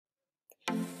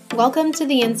Welcome to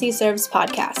the NC Serves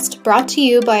podcast, brought to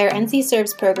you by our NC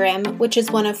Serves program, which is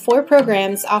one of 4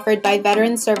 programs offered by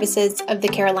Veteran Services of the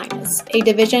Carolinas, a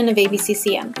division of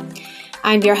ABCCM.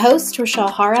 I'm your host,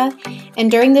 Rochelle Hara, and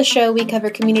during the show we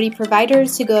cover community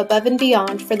providers who go above and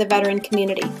beyond for the veteran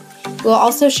community. We'll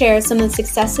also share some of the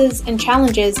successes and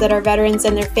challenges that our veterans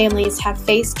and their families have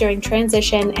faced during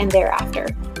transition and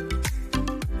thereafter.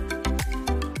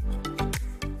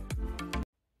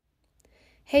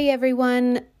 Hey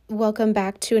everyone, welcome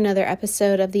back to another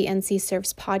episode of the NC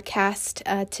Serves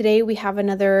podcast. Today we have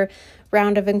another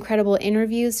round of incredible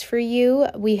interviews for you.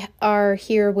 We are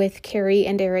here with Carrie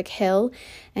and Eric Hill,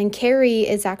 and Carrie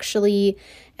is actually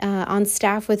on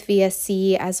staff with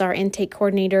VSC as our intake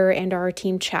coordinator and our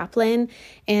team chaplain.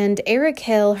 And Eric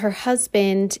Hill, her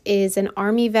husband, is an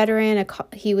Army veteran.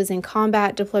 He was in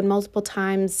combat, deployed multiple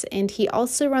times, and he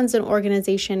also runs an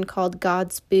organization called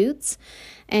God's Boots.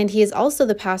 And he is also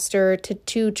the pastor to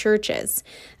 2 churches.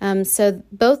 So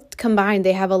both combined,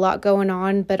 they have a lot going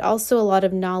on, but also a lot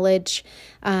of knowledge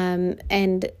and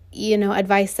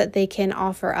advice that they can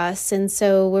offer us. And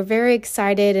so we're very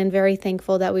excited and very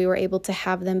thankful that we were able to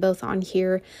have them both on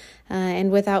here.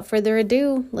 And without further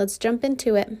ado, let's jump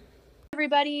into it.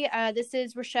 Everybody, this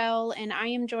is Rochelle, and I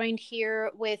am joined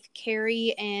here with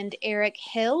Carrie and Eric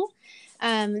Hill.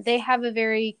 They have a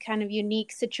very kind of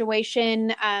unique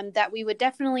situation that we would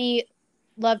definitely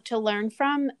love to learn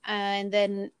from. And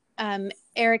then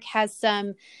Eric has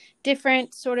some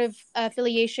different sort of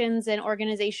affiliations and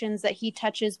organizations that he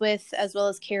touches with, as well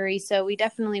as Carrie. So we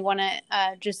definitely want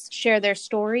to just share their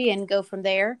story and go from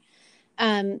there.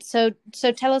 So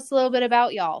tell us a little bit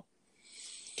about y'all.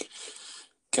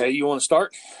 Okay, you want to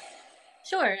start?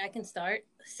 Sure, I can start.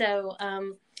 So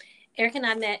Eric and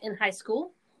I met in high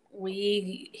school.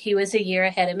 He was a year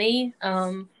ahead of me.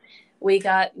 We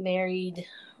got married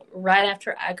right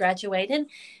after I graduated.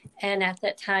 And at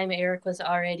that time, Eric was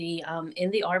already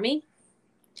in the Army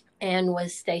and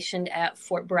was stationed at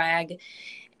Fort Bragg.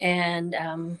 And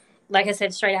like I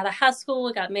said, straight out of high school,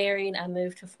 we got married. I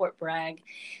moved to Fort Bragg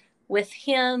with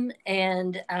him.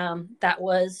 And that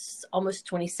was almost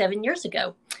 27 years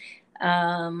ago.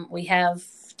 We have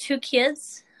 2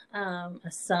 kids, a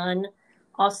son,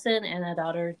 Austin, and a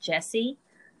daughter, Jessie.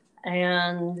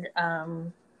 And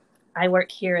I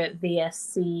work here at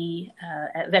VSC,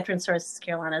 at Veteran Services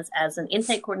Carolinas, as an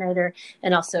intake coordinator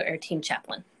and also our team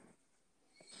chaplain.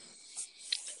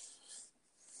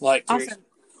 Like Awesome.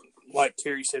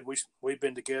 Terry said, we've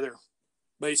been together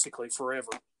basically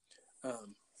forever.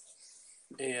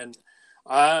 And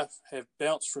I have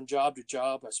bounced from job to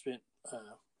job. I spent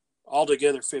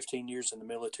altogether 15 years in the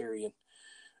military,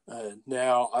 and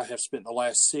now I have spent the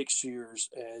last 6 years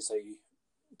as a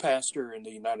pastor in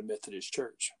the United Methodist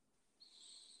Church.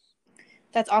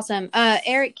 That's awesome.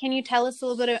 Eric, can you tell us a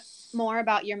little bit more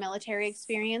about your military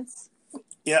experience?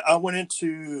 Yeah, I went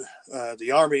into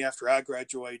the Army after I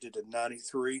graduated in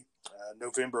 93.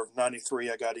 November of 93,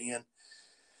 I got in.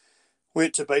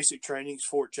 Went to basic trainings,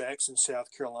 Fort Jackson,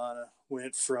 South Carolina.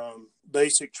 Went from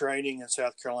basic training in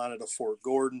South Carolina to Fort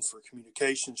Gordon for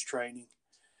communications training.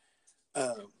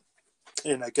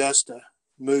 In Augusta,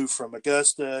 moved from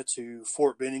Augusta to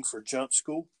Fort Benning for jump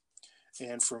school.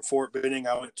 And from Fort Benning,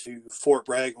 I went to Fort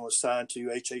Bragg and was assigned to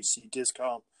HHC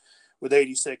DISCOM with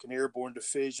 82nd Airborne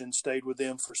Division. Stayed with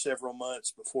them for several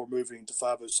months before moving to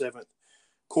 507th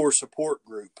Corps Support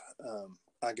Group.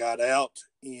 I got out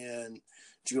in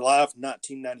July of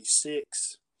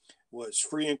 1996, was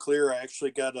free and clear. I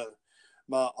actually got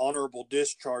my honorable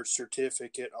discharge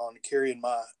certificate on carrying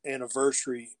my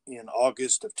anniversary in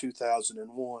August of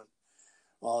 2001.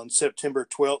 On September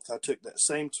 12th, I took that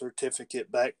same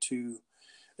certificate back to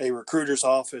a recruiter's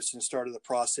office and started the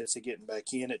process of getting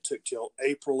back in. It took till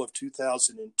April of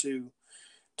 2002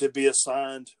 to be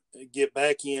assigned, get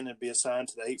back in and be assigned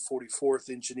to the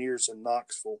 844th Engineers in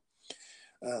Knoxville.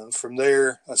 From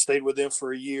there, I stayed with them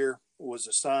for a year, was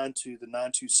assigned to the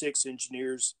 926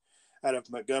 Engineers out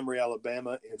of Montgomery,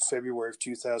 Alabama in February of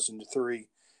 2003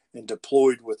 and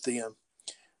deployed with them.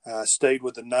 I stayed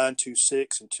with the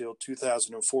 926 until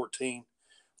 2014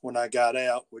 when I got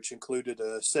out, which included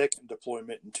a second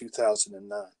deployment in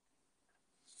 2009.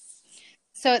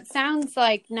 So it sounds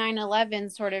like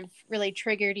 9/11 sort of really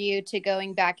triggered you to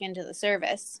going back into the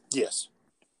service. Yes.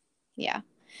 Yeah.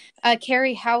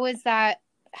 Carrie, how was that?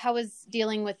 How was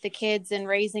dealing with the kids and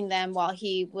raising them while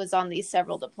he was on these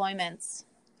several deployments?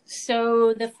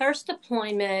 So the first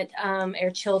deployment,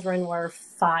 our children were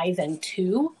 5 and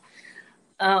 2.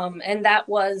 And that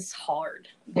was hard.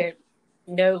 There's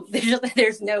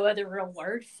no other real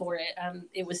word for it.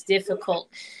 It was difficult.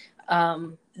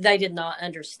 They did not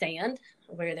understand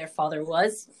where their father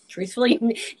was. Truthfully,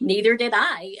 neither did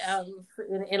I.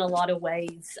 In a lot of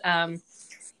ways,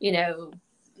 you know,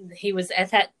 he was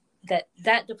at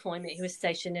that deployment. He was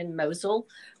stationed in Mosul,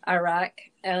 Iraq,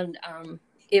 and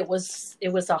it was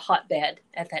a hotbed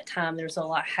at that time. There was a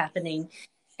lot happening,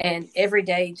 and every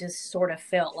day just sort of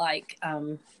felt like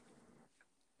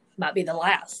might be the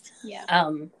last.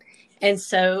 Yeah. And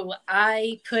so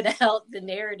I put out the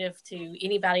narrative to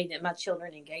anybody that my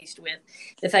children engaged with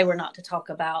that they were not to talk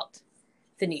about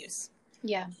the news.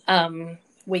 Yeah.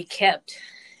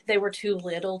 They were too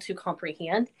little to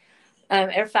comprehend.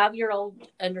 Our 5-year-old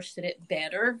understood it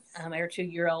better. Our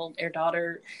 2-year-old, our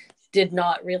daughter, did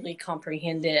not really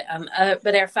comprehend it.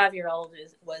 But our 5-year-old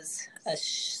was a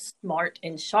smart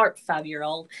and sharp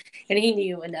 5-year-old, and he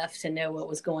knew enough to know what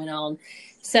was going on.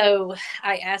 So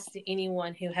I asked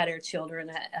anyone who had our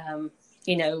children,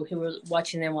 you know, who were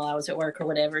watching them while I was at work or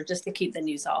whatever, just to keep the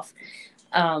news off.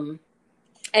 And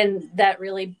that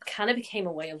really kind of became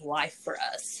a way of life for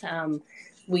us.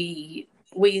 We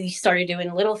started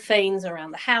doing little things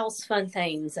around the house, fun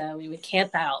things. We would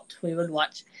camp out. We would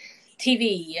watch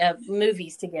TV,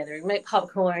 movies together, make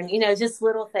popcorn, you know, just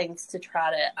little things to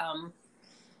try to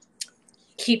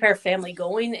keep our family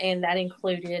going. And that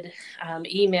included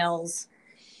emails,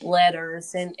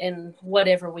 letters, and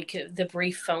whatever we could, the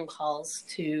brief phone calls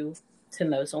to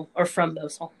Mosul or from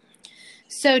Mosul.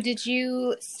 So did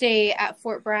you stay at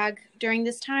Fort Bragg during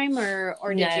this time or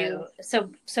did No. you? So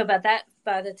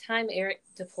by the time Eric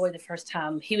deployed the first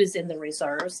time, he was in the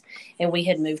reserves and we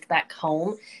had moved back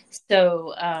home.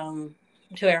 So,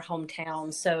 to our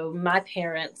hometown. So my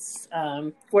parents,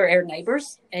 were our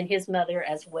neighbors and his mother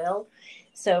as well.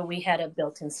 So we had a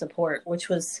built-in support, which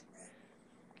was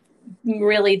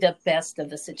really the best of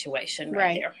the situation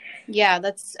right there. Yeah,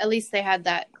 that's, at least they had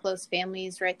that close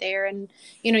families right there, and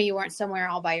you know, you weren't somewhere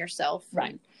all by yourself,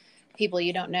 right? People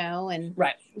you don't know, and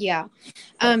right. Yeah.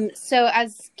 So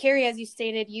as Carrie, as you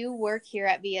stated, you work here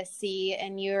at VSC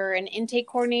and you're an intake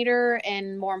coordinator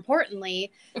and more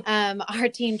importantly, our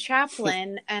team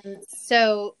chaplain. And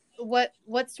so what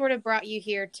sort of brought you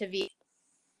here to VSC?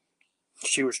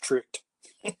 She was tricked.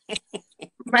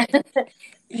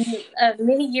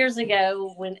 Many years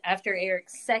ago, after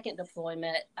Eric's second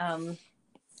deployment,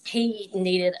 he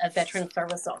needed a veteran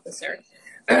service officer.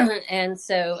 And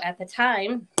so at the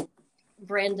time,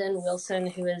 Brandon Wilson,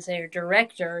 who is their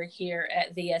director here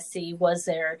at VSC, was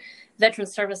their veteran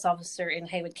service officer in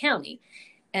Haywood County.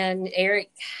 And Eric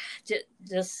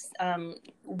just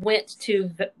went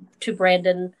to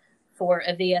Brandon for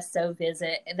a VSO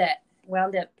visit that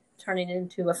wound up turning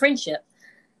into a friendship.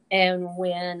 And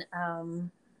when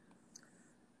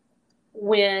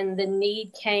the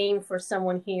need came for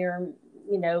someone here,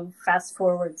 you know, fast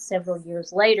forward several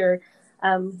years later,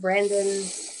 Brandon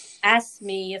asked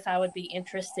me if I would be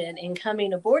interested in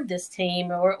coming aboard this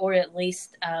team or at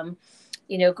least,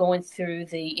 you know, going through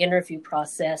the interview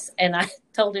process. And I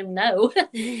told him no.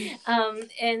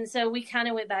 And so we kind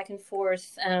of went back and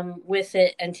forth with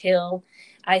it until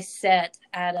I sat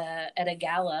at a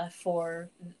gala for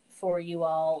you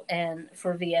all and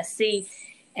for VSC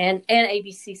and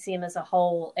ABCCM as a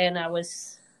whole. And I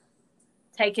was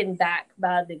taken back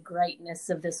by the greatness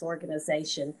of this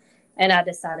organization. And I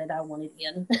decided I wanted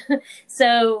in.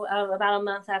 So about a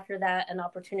month after that, an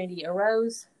opportunity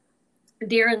arose.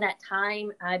 During that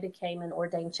time, I became an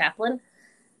ordained chaplain.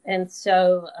 And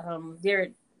so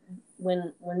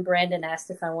when Brandon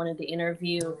asked if I wanted to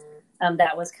interview,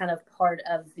 that was kind of part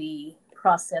of the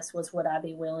process, was would I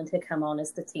be willing to come on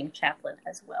as the team chaplain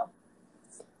as well.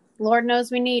 Lord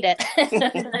knows we need it.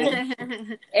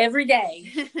 Every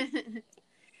day.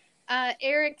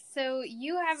 Eric, so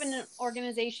you have an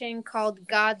organization called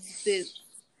God's Boots.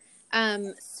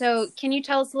 So can you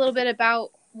tell us a little bit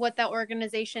about what that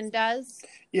organization does?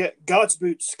 Yeah, God's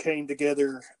Boots came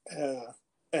together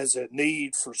as a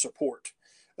need for support.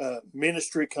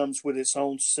 Ministry comes with its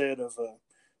own set of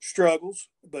struggles,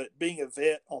 but being a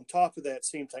vet on top of that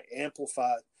seemed to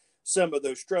amplify some of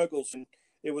those struggles. And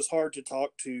it was hard to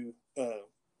talk to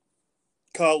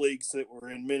colleagues that were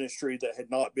in ministry that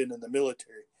had not been in the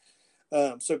military.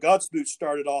 So God's Boots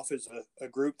started off as a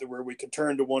group where we could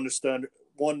turn to one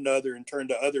another and turn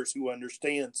to others who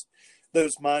understands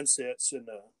those mindsets and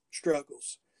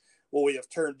struggles. What we have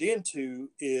turned into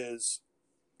is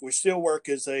we still work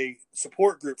as a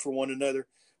support group for one another,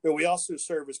 but we also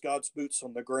serve as God's Boots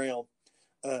on the ground,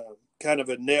 kind of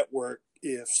a network.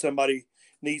 If somebody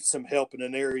needs some help in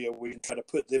an area, we can try to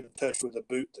put them in touch with a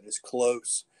boot that is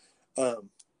close.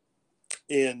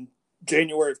 In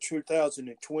January of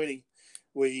 2020,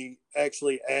 we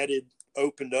actually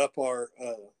opened up our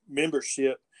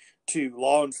membership to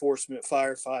law enforcement,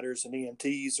 firefighters, and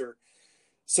EMTs, or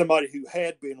somebody who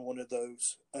had been one of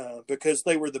those, because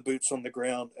they were the boots on the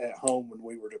ground at home when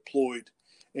we were deployed,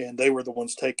 and they were the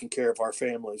ones taking care of our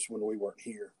families when we weren't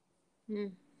here.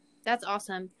 That's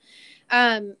awesome.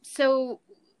 So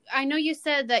I know you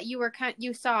said that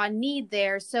you saw a need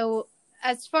there. So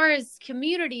as far as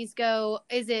communities go,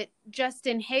 is it just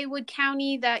in Haywood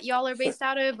County that y'all are based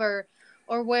out of, or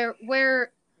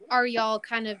where are y'all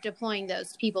kind of deploying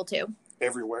those people to?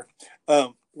 Everywhere.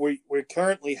 We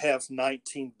currently have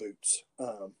 19 boots.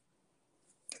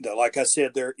 That, like I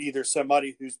said, they're either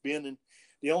somebody who's been in.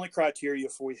 The only criteria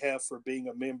we have for being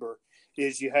a member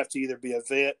is you have to either be a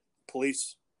vet,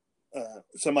 police,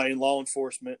 somebody in law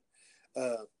enforcement,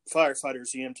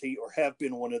 firefighters, EMT, or have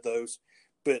been one of those.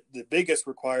 But the biggest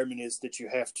requirement is that you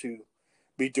have to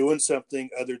be doing something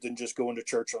other than just going to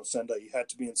church on Sunday. You have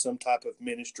to be in some type of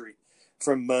ministry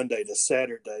from Monday to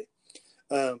Saturday.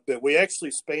 But we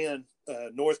actually span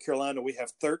North Carolina. We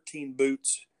have 13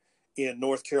 boots in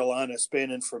North Carolina,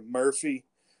 spanning from Murphy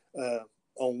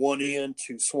on one end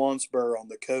to Swansboro on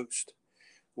the coast.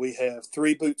 We have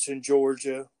 3 boots in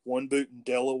Georgia, 1 boot in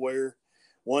Delaware,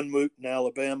 1 boot in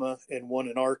Alabama, and 1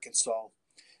 in Arkansas.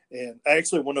 And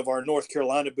actually, one of our North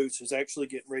Carolina boots is actually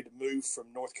getting ready to move from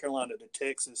North Carolina to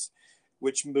Texas,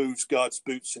 which moves God's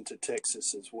boots into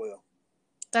Texas as well.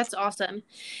 That's awesome.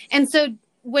 And so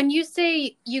when you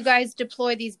say you guys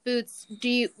deploy these boots,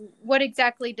 what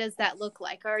exactly does that look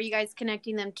like? Are you guys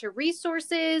connecting them to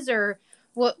resources, or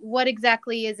what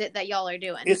exactly is it that y'all are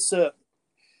doing? It's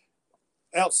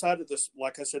outside of this,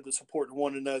 like I said, the support of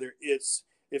one another. It's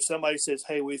if somebody says,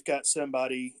 hey, we've got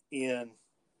somebody in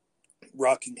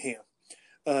Rockingham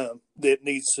that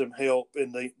needs some help,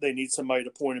 and they need somebody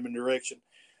to point them in direction,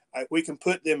 we can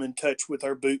put them in touch with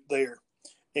our boot there.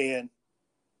 And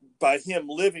by him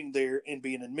living there and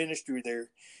being in ministry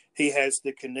there, he has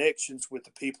the connections with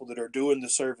the people that are doing the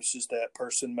services that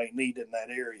person may need in that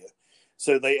area.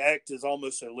 So they act as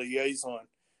almost a liaison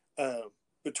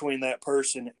between that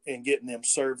person and getting them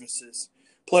services.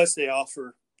 Plus, they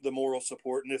offer the moral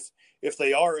support. And if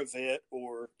they are a vet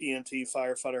or EMT,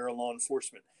 firefighter, or law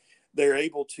enforcement, they're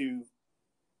able to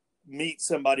meet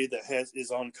somebody that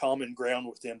is on common ground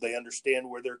with them. They understand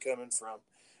where they're coming from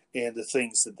and the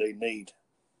things that they need.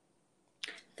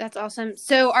 That's awesome.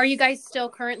 So are you guys still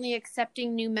currently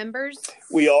accepting new members?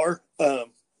 We are.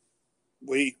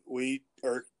 We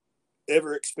are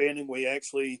ever expanding. We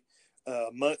actually, a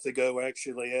month ago,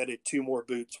 actually added 2 more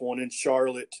boots, one in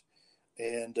Charlotte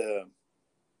and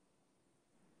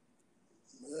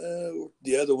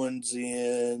the other one's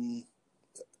in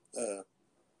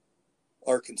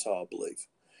Arkansas, I believe.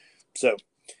 So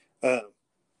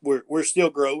we're still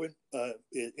growing.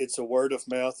 It's a word of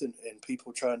mouth and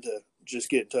people trying to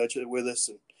just get in touch with us.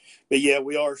 But yeah,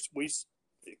 we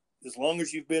as long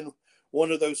as you've been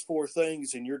one of those 4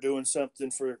 things and you're doing something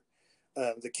for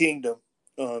the kingdom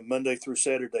Monday through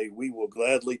Saturday, we will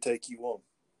gladly take you on.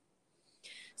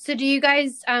 So do you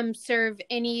guys serve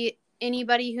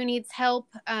anybody who needs help?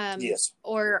 Yes.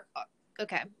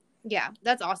 Okay. Yeah,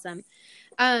 that's awesome.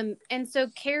 And so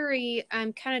Carrie,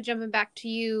 I'm kind of jumping back to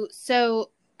you. So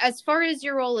as far as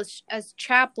your role as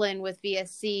chaplain with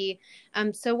VSC,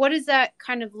 so what does that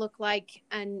kind of look like?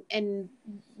 And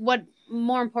what,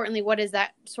 more importantly, what does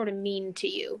that sort of mean to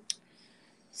you?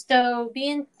 So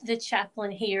being the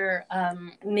chaplain here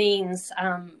means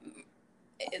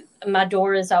my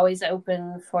door is always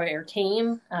open for our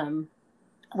team.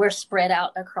 We're spread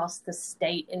out across the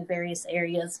state in various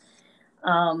areas.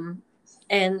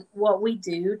 And what we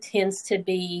do tends to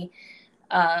be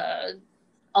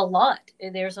a lot.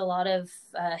 There's a lot of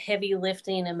heavy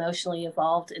lifting, emotionally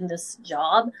involved in this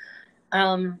job.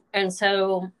 And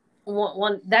so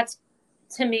one that's,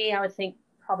 to me, I would think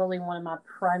probably one of my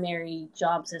primary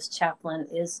jobs as chaplain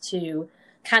is to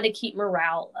kind of keep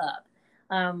morale up.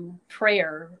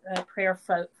 Prayer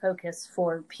focus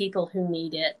for people who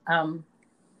need it.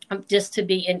 Just to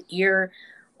be an ear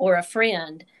or a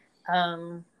friend.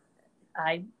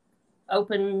 I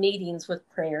open meetings with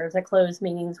prayers. I close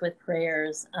meetings with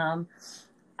prayers.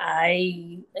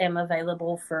 I am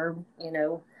available for,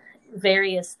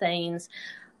 various things.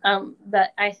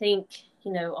 But I think,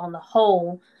 on the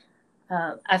whole,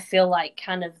 I feel like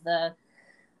kind of the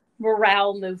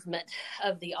morale movement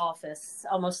of the office,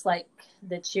 almost like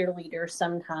the cheerleader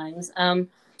sometimes.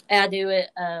 I do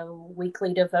a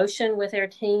weekly devotion with our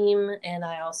team, and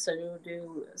I also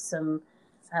do some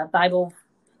Bible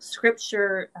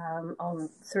scripture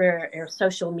through our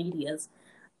social medias.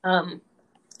 And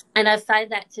I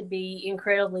find that to be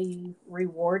incredibly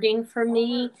rewarding for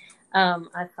me.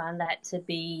 I find that to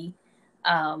be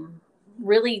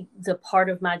really the part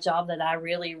of my job that I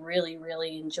really, really,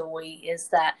 really enjoy is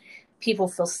that people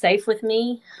feel safe with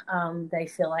me. They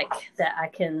feel like that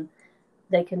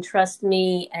they can trust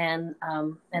me, and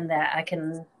that I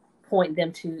can point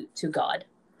them to God.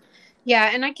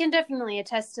 Yeah, and I can definitely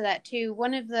attest to that too.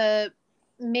 One of the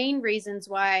main reasons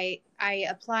why I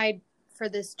applied for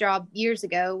this job years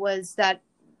ago was that,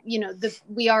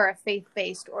 we are a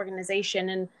faith-based organization,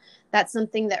 and that's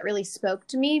something that really spoke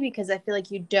to me because I feel like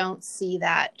you don't see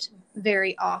that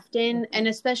very often, and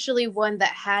especially one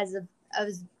that has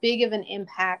as big of an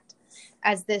impact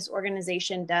as this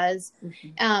organization does.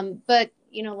 But,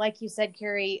 like you said,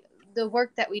 Carrie, the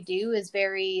work that we do is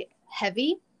very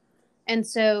heavy. And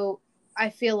so I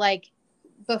feel like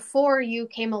before you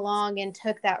came along and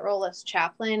took that role as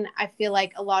chaplain, I feel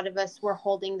like a lot of us were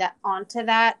holding that onto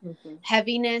that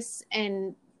heaviness.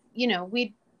 And,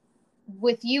 we,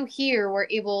 with you here, we're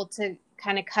able to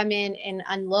kind of come in and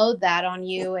unload that on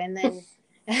you. And then,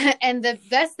 and the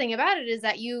best thing about it is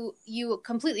that you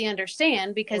completely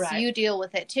understand because you deal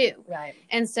with it too. Right.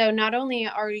 And so not only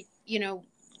are,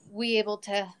 we able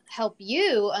to help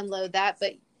you unload that,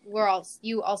 but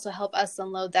you also help us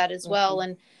unload that as well.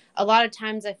 And a lot of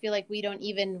times I feel like we don't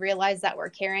even realize that we're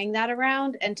carrying that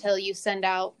around until you send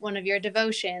out one of your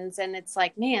devotions, and it's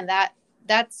like, man,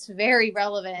 that's very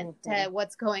relevant to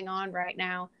what's going on right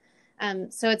now.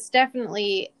 So it's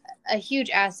definitely a huge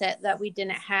asset that we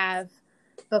didn't have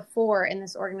before in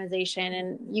this organization,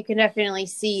 and you can definitely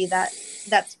see that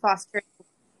that's fostering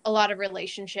a lot of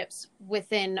relationships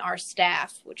within our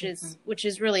staff, which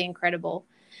is really incredible.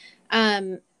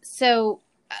 So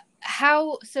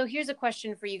here's a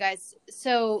question for you guys.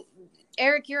 So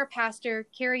Eric, you're a pastor,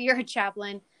 Carrie, you're a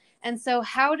chaplain. And so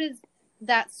how does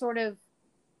that sort of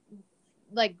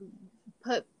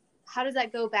how does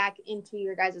that go back into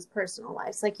your guys' personal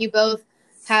lives? Like you both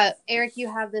have, Eric,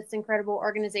 you have this incredible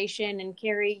organization, and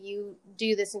Carrie, you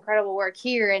do this incredible work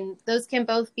here, and those can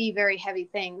both be very heavy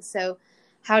things. So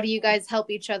how do you guys help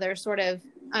each other sort of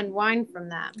unwind from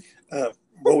that?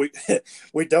 Well,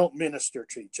 we don't minister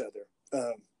to each other.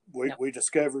 We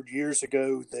discovered years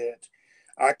ago that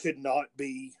I could not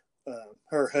be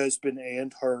her husband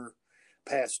and her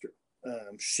pastor.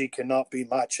 She cannot be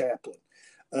my chaplain.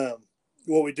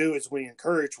 What we do is we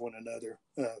encourage one another.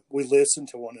 We listen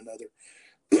to one another.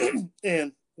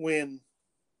 And when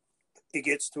it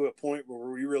gets to a point where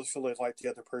we really feel like the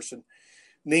other person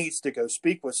needs to go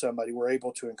speak with somebody, we're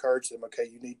able to encourage them. Okay,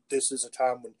 this is a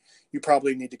time when you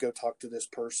probably need to go talk to this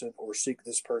person or seek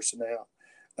this person out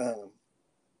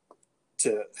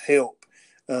to help.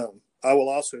 I will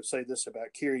also say this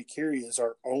about Carrie. Carrie is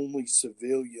our only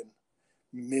civilian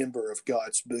member of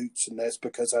God's boots, and that's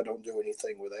because I don't do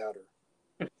anything without her.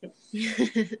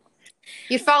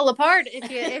 You'd fall apart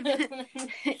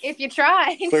if you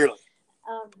try. Clearly.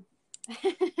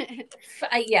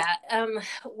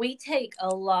 We take a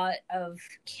lot of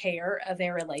care of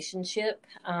our relationship.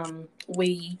 Our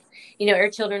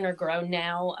children are grown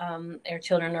now. Our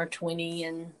children are 20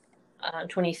 and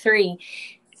 23,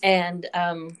 and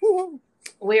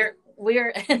we're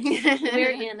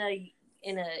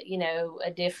in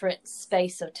a different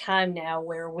space of time now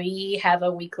where we have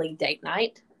a weekly date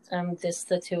night. Just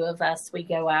the two of us. We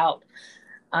go out.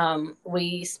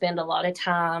 We spend a lot of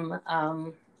time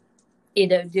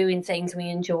doing things we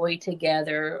enjoy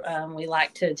together. We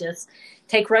like to just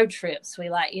take road trips. We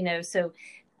like,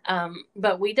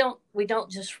 but we don't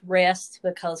just rest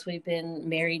because we've been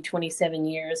married 27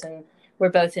 years and we're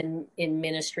both in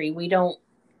ministry. We don't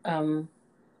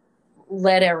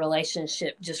let our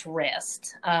relationship just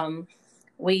rest.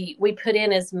 We put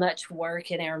in as much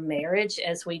work in our marriage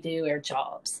as we do our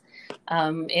jobs.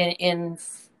 In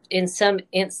some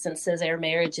instances, our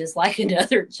marriage is like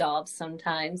another job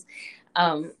sometimes.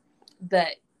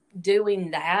 But doing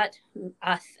that,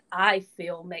 I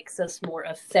feel makes us more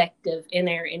effective in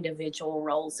our individual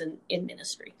roles in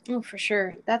ministry. Oh, for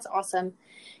sure. That's awesome.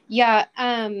 Yeah.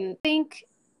 I think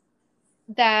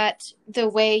that the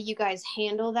way you guys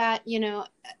handle that,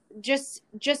 just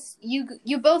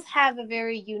you both have a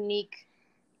very unique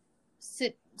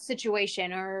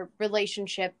situation or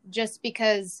relationship, just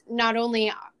because not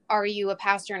only are you a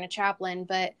pastor and a chaplain,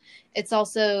 but it's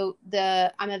also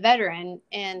I'm a veteran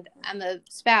and I'm a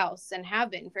spouse and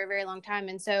have been for a very long time.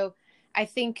 And so I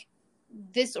think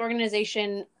this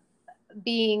organization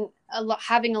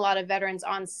having a lot of veterans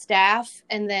on staff,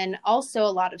 and then also a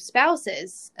lot of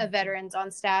spouses of veterans on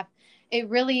staff, it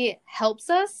really helps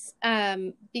us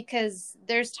because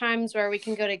there's times where we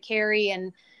can go to Carrie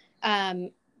and,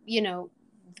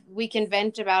 we can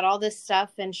vent about all this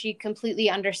stuff and she completely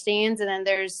understands. And then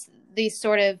there's these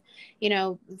sort of,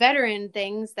 veteran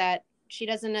things that she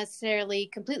doesn't necessarily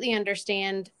completely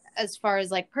understand as far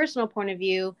as like personal point of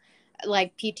view,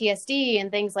 like PTSD and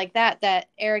things like that, that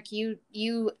Eric,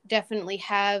 you definitely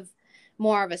have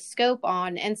more of a scope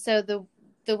on. And so the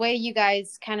way you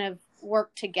guys kind of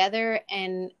work together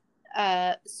and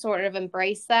sort of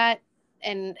embrace that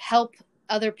and help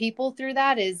other people through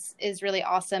that is really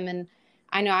awesome. And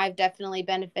I know I've definitely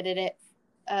benefited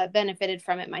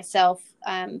from it myself,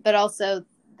 but also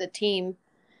the team,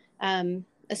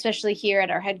 especially here at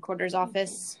our headquarters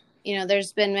office. You know,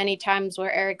 there's been many times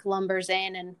where Eric lumbers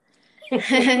in and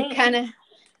kind of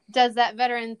does that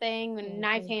veteran thing and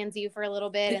knife hands you for a little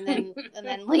bit and then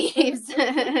leaves.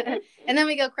 And then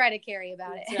we go cry to Carrie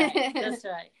about it. That's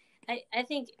right. I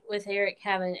think with Eric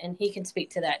having, and he can speak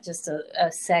to that just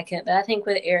a second, but I think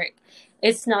with Eric,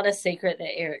 it's not a secret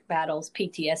that Eric battles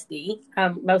PTSD.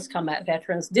 Most combat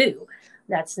veterans do.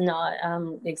 That's not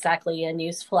exactly a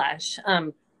news flash.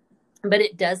 But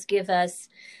it does give us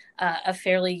a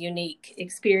fairly unique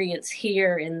experience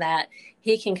here in that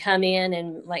he can come in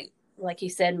and like you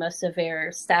said, most of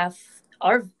our staff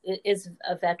is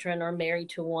a veteran or married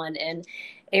to one, and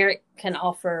Eric can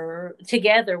offer,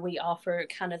 together we offer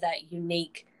kind of that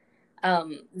unique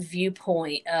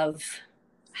viewpoint of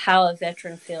how a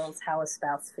veteran feels, how a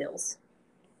spouse feels.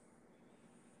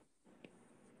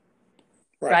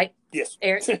 Right? Yes.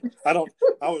 Eric? I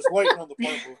was waiting on the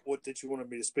part of what that you wanted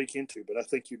me to speak into, but I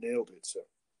think you nailed it. So.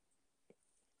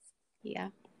 Yeah.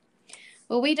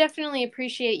 Well, we definitely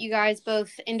appreciate you guys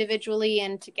both individually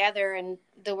and together, and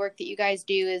the work that you guys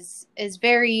do is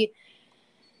very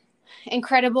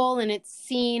incredible, and it's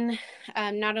seen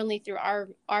not only through our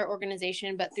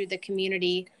organization but through the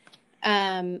community.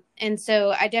 And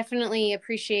so I definitely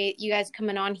appreciate you guys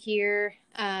coming on here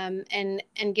and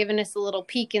giving us a little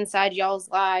peek inside y'all's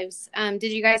lives.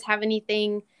 Did you guys have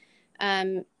anything,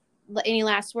 any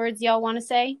last words y'all want to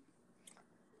say?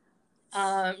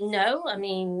 No, I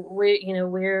mean,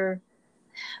 we're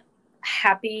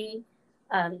happy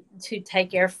to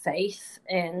take our faith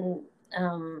and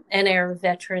our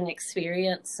veteran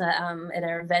experience and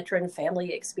our veteran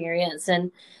family experience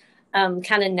and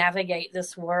kind of navigate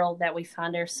this world that we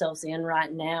find ourselves in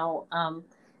right now.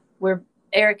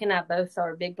 Eric and I both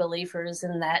are big believers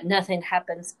in that nothing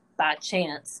happens by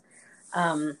chance.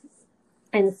 And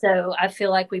so I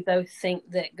feel like we both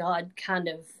think that God kind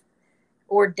of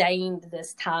ordained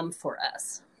this time for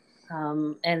us,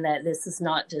 and that this is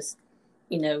not just,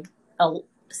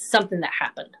 something that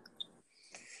happened.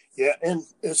 Yeah, and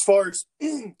as far as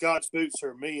God's boots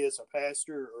or me as a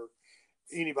pastor or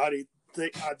anybody,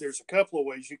 there's a couple of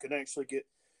ways you can actually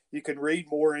you can read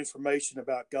more information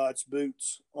about God's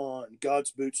Boots on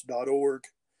godsboots.org,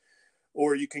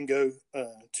 or you can go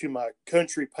to my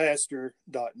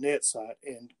countrypastor.net site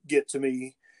and get to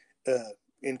me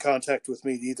in contact with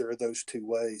me either of those two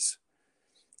ways.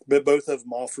 But both of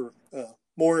them offer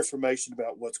more information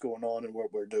about what's going on and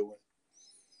what we're doing.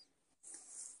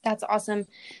 That's awesome.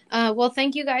 Well,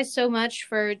 thank you guys so much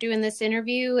for doing this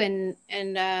interview, and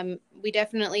we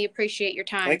definitely appreciate your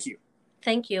time. Thank you.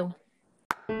 Thank you.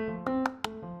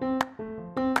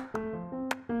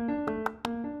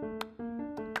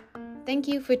 Thank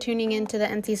you for tuning in to the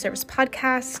NC Serves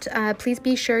podcast. Please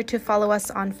be sure to follow us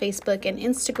on Facebook and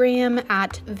Instagram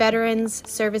at Veterans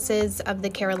Services of the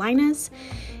Carolinas.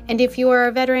 And if you are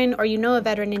a veteran or you know a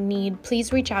veteran in need,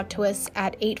 please reach out to us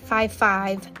at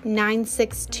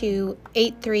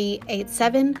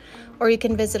 855-962-8387, or you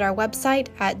can visit our website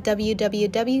at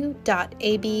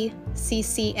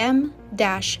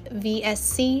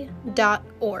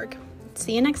www.abccm-vsc.org.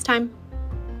 See you next time.